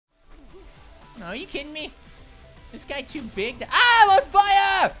No, are you kidding me? This guy too big to— Ah, I'm on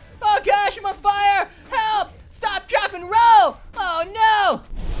fire! Oh gosh, I'm on fire! Help! Stop, drop, and roll! Oh no!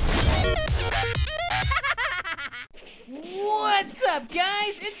 What's up,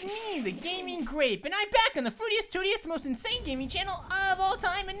 guys? It's me, the Gaming Grape, and I'm back on the fruitiest, tootiest, most insane gaming channel of all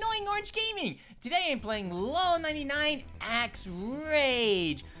time, Annoying Orange Gaming. Today I'm playing LUL99 Axe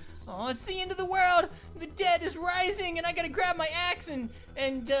Rage. Oh, it's the end of the world. The dead is rising, and I gotta grab my axe and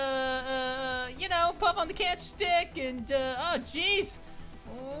you know, puff on the catch stick, and oh, jeez.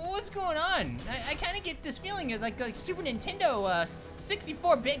 What's going on? I kind of get this feeling of like Super Nintendo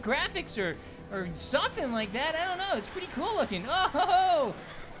 64-bit graphics or something like that. I don't know. It's pretty cool looking. Oh, ho, ho.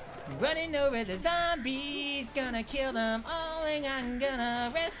 Running over the zombies, gonna kill them all, and I'm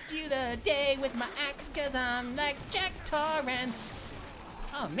gonna rescue the day with my axe, cause I'm like Jack Torrance.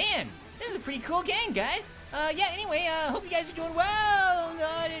 Oh man, this is a pretty cool game, guys. Yeah, anyway, hope you guys are doing well. No,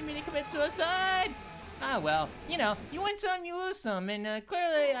 I didn't mean to commit suicide. Ah, well, you know, you win some, you lose some, and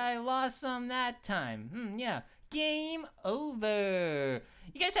clearly I lost some that time. Yeah, game over.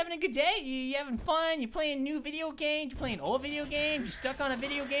 You guys having a good day? You having fun? You playing new video games? You playing old video games? You stuck on a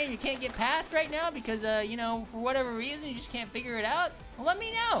video game you can't get past right now because, you know, for whatever reason, you just can't figure it out? Well, let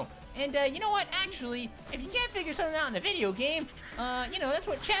me know. And, you know what? Actually, if you can't figure something out in a video game, you know, that's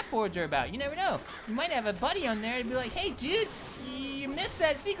what chat boards are about. You never know. You might have a buddy on there and be like, hey, dude, you missed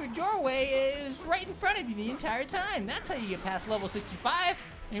that secret doorway. It was right in front of you the entire time. That's how you get past level 65.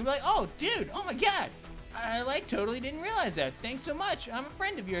 And you'll be like, oh, dude, oh my god. I, like, totally didn't realize that. Thanks so much. I'm a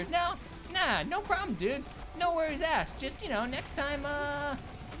friend of yours. No, nah, no problem, dude. No worries asked. Just, you know, next time,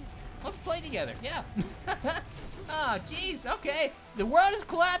 let's play together. Yeah. Oh, jeez. Okay. The world is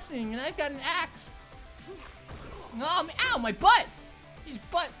collapsing, and I've got an axe. Oh, ow, my butt. You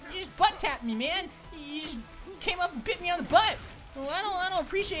just butt tapped me, man. You just came up and bit me on the butt. Well, I don't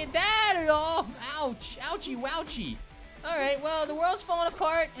appreciate that at all. Ouch. Ouchie, wouchie. All right, well, the world's falling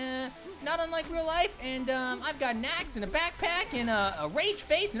apart, not unlike real life, and I've got an axe and a backpack and a rage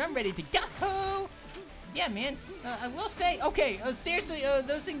face, and I'm ready to go. Yeah, man. I will say, okay, seriously,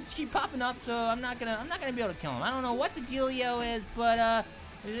 those things keep popping up, so I'm not gonna be able to kill them. I don't know what the dealio is, but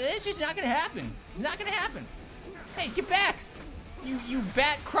it's just not gonna happen. It's not gonna happen. Hey, get back! You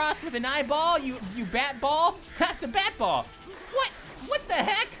bat crossed with an eyeball. You bat ball. That's a bat ball. What the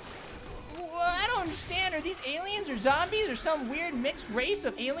heck? I don't understand. Are these aliens or zombies or some weird mixed race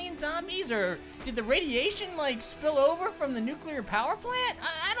of alien zombies, or did the radiation like spill over from the nuclear power plant?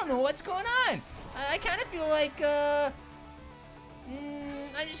 I don't know what's going on. I kind of feel like I'm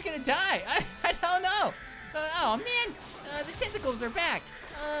just gonna die. I don't know. Oh man, the tentacles are back.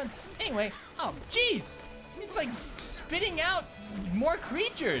 Anyway, oh jeez, it's like spitting out more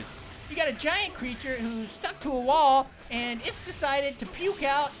creatures. You got a giant creature who's stuck to a wall, and it's decided to puke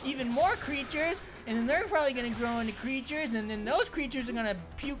out even more creatures, and then they're probably gonna grow into creatures, and then those creatures are gonna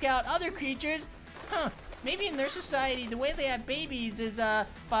puke out other creatures. Huh, maybe in their society, the way they have babies is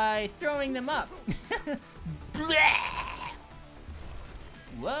by throwing them up.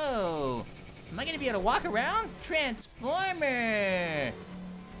 Whoa, am I gonna be able to walk around? Transformer.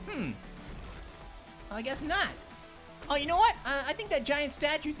 Well, I guess not. Oh, you know what? I think that giant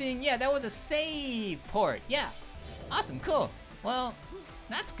statue thing, yeah, that was a save port. Yeah. Awesome, cool. Well,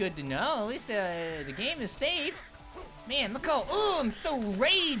 that's good to know. At least the game is saved. Man, look how, I'm so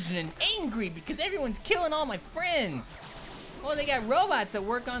raged and angry because everyone's killing all my friends. Oh, they got robots that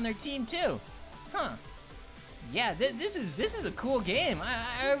work on their team too. Huh. Yeah, this is a cool game.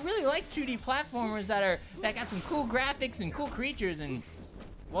 I really like 2D platformers that got some cool graphics and cool creatures, and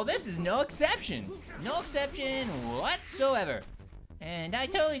well, this is no exception. No exception whatsoever. And I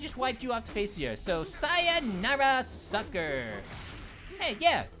totally just wiped you off the face of the earth. So, sayonara, sucker. Hey,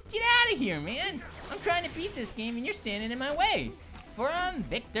 yeah, get out of here, man. I'm trying to beat this game and you're standing in my way. From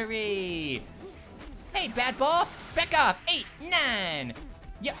victory. Hey, bad ball, back off. 8, 9.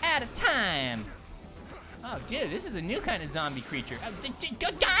 You're out of time. Oh, dude, this is a new kind of zombie creature.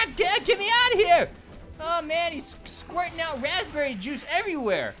 God, get me out of here. Oh man, he's squirting out raspberry juice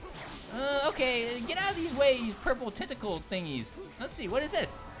everywhere. Okay, get out of these way, these purple tentacle thingies. Let's see, what is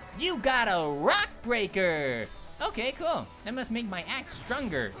this? You got a rock breaker. Okay, cool. That must make my axe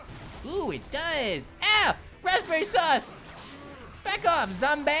stronger. Ooh, it does. Ow, raspberry sauce. Back off,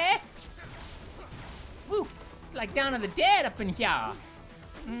 zombie. Woo, like down to the dead up in here.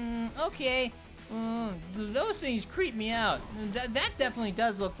 Okay. Those things creep me out. That definitely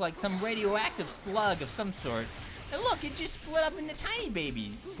does look like some radioactive slug of some sort. And look, it just split up into tiny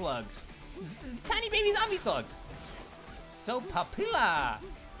baby slugs. Tiny baby zombie slugs. So popular.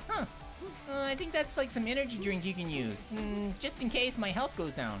 Huh. I think that's like some energy drink you can use. Just in case my health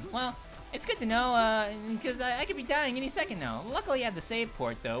goes down. Well, It's good to know, because I could be dying any second now. Luckily, I have the save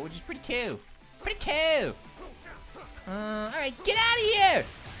port, though, which is pretty cool. Pretty cool. Alright, get out of here!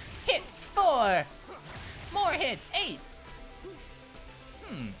 Hits, 4. More hits, 8.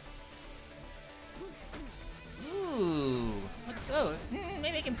 Ooh.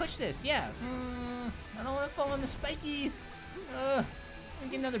 Maybe I can push this, yeah. I don't want to fall on the spikies.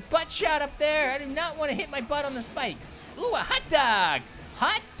 Get another butt shot up there. I do not want to hit my butt on the spikes. Ooh, a hot dog!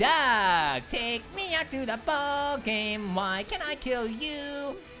 Hot dog! Take me out to the ball game. Why can I kill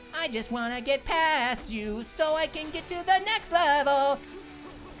you? I just want to get past you so I can get to the next level.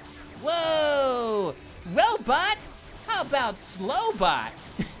 Whoa! Robot? How about Slowbot?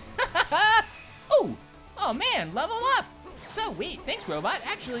 Ooh! Oh man, level up! Sweet, thanks Robot.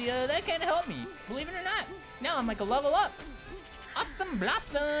 Actually, that kinda helped me, believe it or not. Now I'm like a level up. Awesome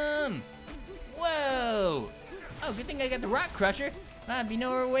Blossom! Whoa! Oh, good thing I got the Rock Crusher. That'd be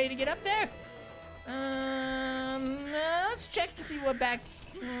no way to get up there. Let's check to see what back...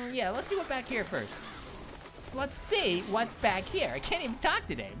 yeah, let's see what back here first. Let's see what's back here. I can't even talk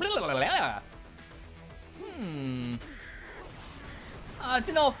today. Oh, it's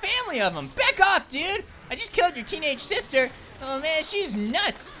an whole family of them. Back off, dude! I just killed your teenage sister. Oh man, she's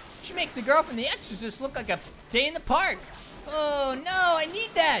nuts. She makes the girl from The Exorcist look like a day in the park. Oh no, I need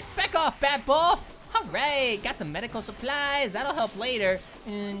that. Back off, Bat Ball. All right, got some medical supplies. That'll help later.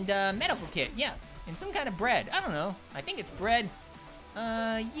 And medical kit, yeah. And some kind of bread. I don't know. I think it's bread.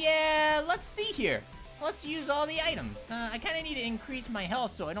 Yeah, let's see here. Let's use all the items. I kind of need to increase my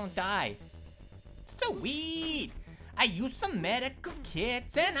health so I don't die. Sweet. I used some medical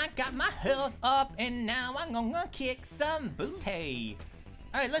kits and I got my health up and now I'm gonna kick some booty.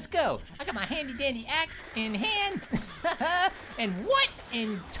 All right, let's go. I got my handy dandy axe in hand. And what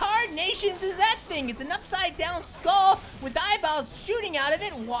in tarnations is that thing? It's an upside down skull with eyeballs shooting out of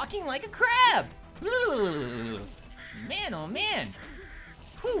it and walking like a crab. Man, oh man.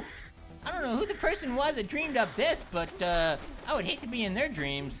 Whew. I don't know who the person was that dreamed up this, but I would hate to be in their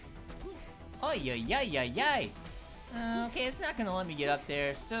dreams. Oh, yeah. Okay, it's not gonna let me get up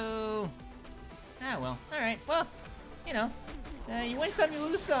there, so... Ah, well, alright, well, you know, you win some, you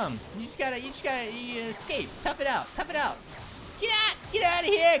lose some. You just gotta escape, tough it out. Get out of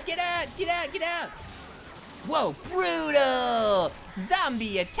here, get out. Whoa, brutal!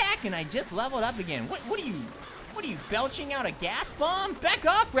 Zombie attack, and I just leveled up again. What are you belching out a gas bomb? Back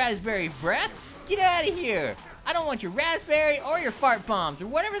off, raspberry breath! Get out of here! I don't want your raspberry or your fart bombs, or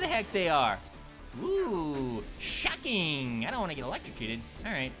whatever the heck they are. Ooh, shocking! I don't want to get electrocuted.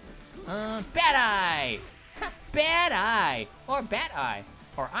 All right. Bat eye! Bad eye! Or bat eye.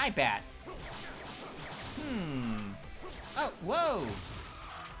 Or eye bat. Oh, whoa!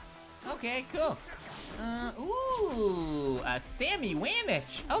 Okay, cool. Ooh, a Sammy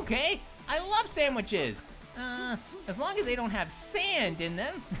Whamich. Okay, I love sandwiches. As long as they don't have sand in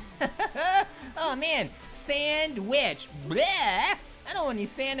them. Oh man, sandwich. Bleh! I don't want any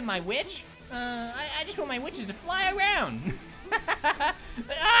sand in my witch. I just want my witches to fly around.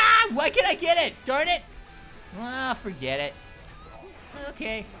 Ah! Why can't I get it? Darn it. Well, forget it.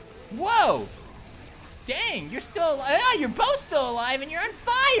 Okay. Whoa! Dang, you're still alive. Ah, you're both still alive and you're on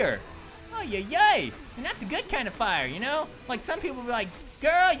fire. Oh, yay. And not the good kind of fire, you know? Like some people be like,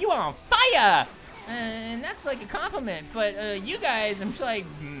 girl, you are on fire. And that's like a compliment, but you guys, I'm just like,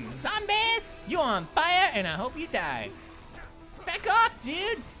 zombies, you on fire and I hope you die. Back off,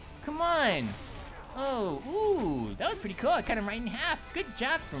 dude. Come on. Oh, ooh, that was pretty cool. I cut him right in half. Good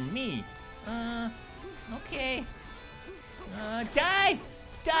job for me. Okay. Die!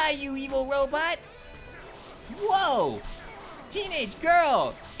 Die, you evil robot! Whoa! Teenage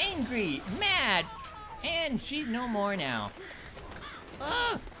girl! Angry, mad, and she's no more now.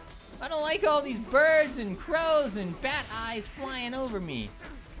 Ugh! I don't like all these birds and crows and bat eyes flying over me.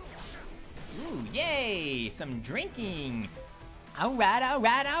 Ooh, yay! Some drinking. Alright.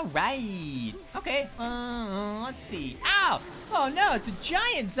 Okay, let's see. Ow! Oh no, it's a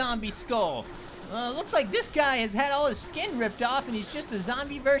giant zombie skull. Looks like this guy has had all his skin ripped off and he's just a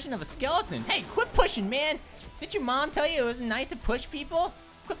zombie version of a skeleton. Hey, quit pushing, man. Did your mom tell you it wasn't nice to push people?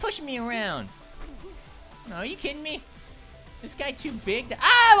 Quit pushing me around. No, are you kidding me? This guy too big to—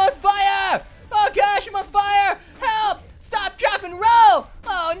 Ah, I'm on fire! Oh gosh, I'm on fire! Help! Stop, drop, and roll!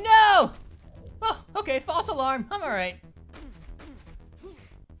 Oh no! Oh, okay, false alarm. I'm alright.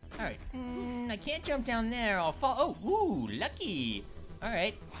 Alright, I can't jump down there. I'll fall— Oh, ooh, lucky.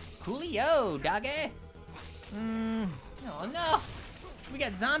 Alright, coolio, doggy. Oh no. We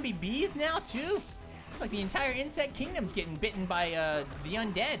got zombie bees now, too? Looks like the entire insect kingdom's getting bitten by, the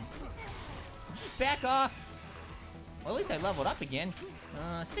undead. Just back off. Well, at least I leveled up again.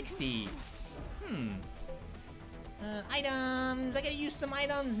 60. Items. I gotta use some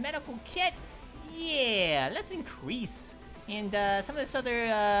items. Medical kit. Yeah, let's increase. And some of this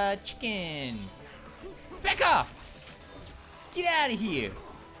other chicken. Back off! Get out of here.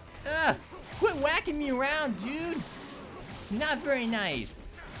 Quit whacking me around, dude. It's not very nice.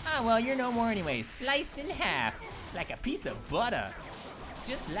 Ah, well, you're no more anyway. Sliced in half. Like a piece of butter.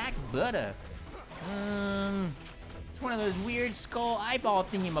 Just like butter. It's one of those weird skull eyeball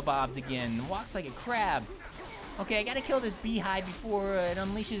thingamabobs again. Walks like a crab. Okay, I gotta kill this beehive before it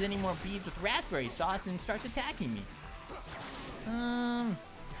unleashes any more bees with raspberry sauce and starts attacking me. Come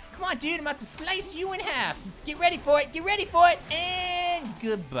on, dude, I'm about to slice you in half. Get ready for it, get ready for it, and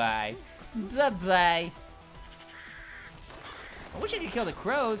goodbye. Bye-bye. I wish I could kill the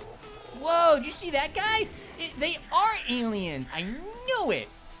crows. Whoa, did you see that guy? They are aliens, I knew it.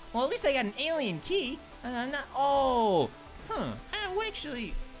 Well, at least I got an alien key.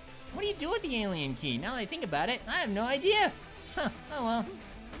 What do you do with the alien key? Now that I think about it, I have no idea. Oh well.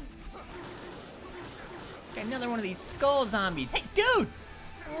 Got another one of these skull zombies. Hey, dude!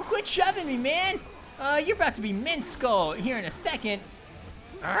 Well, quit shoving me, man. You're about to be mint skull here in a second.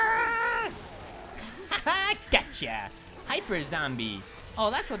 Gotcha. Hyper zombie. Oh,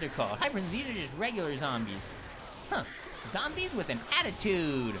 that's what they're called. These are just regular zombies. Huh. Zombies with an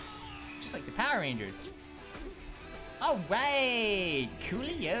attitude. Just like the Power Rangers. Alright,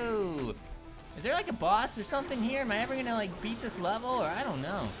 coolio. Is there like a boss or something here? Am I ever gonna like beat this level, or I don't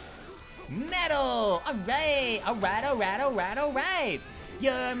know. Metal, alright, alright.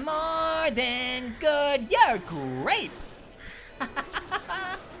 You're more than good, you're Grape.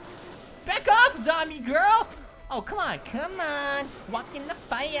 Back off, zombie girl. Oh, come on, walk in the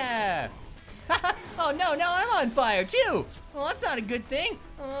fire. Oh no, I'm on fire too. Well, that's not a good thing.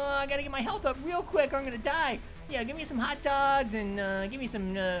 I gotta get my health up real quick or I'm gonna die. Yeah, give me some hot dogs and give me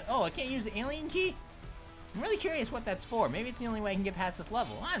some, oh, I can't use the alien key? I'm really curious what that's for. Maybe it's the only way I can get past this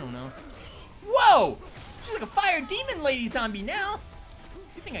level. I don't know. Whoa! She's like a fire demon lady zombie now.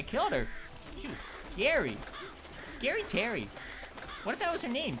 Good thing I killed her. She was scary. Scary Terry. What if that was her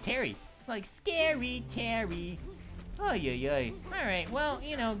name, Terry? Like, Scary Terry. Oh, yeah. Alright, well,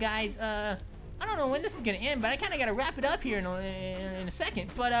 you know, guys, I don't know when this is gonna end, but I kinda gotta wrap it up here in a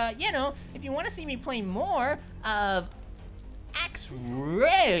second. But, you know, if you wanna see me play more of Axe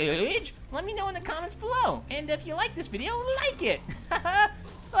Rage, let me know in the comments below. And if you like this video, like it.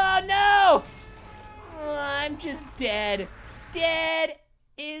 Oh, no! Oh, I'm just dead. Dead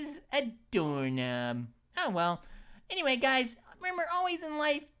is a doorknob. Oh, well. Anyway, guys, remember, always in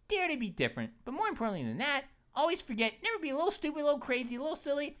life, dare to be different. But more importantly than that, always forget, never be a little stupid, a little crazy, a little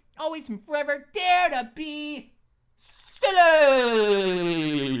silly. Always and forever, dare to be silly.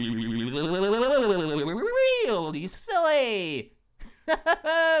 Really silly.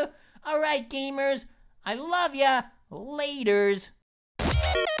 All right, gamers. I love ya. Laters.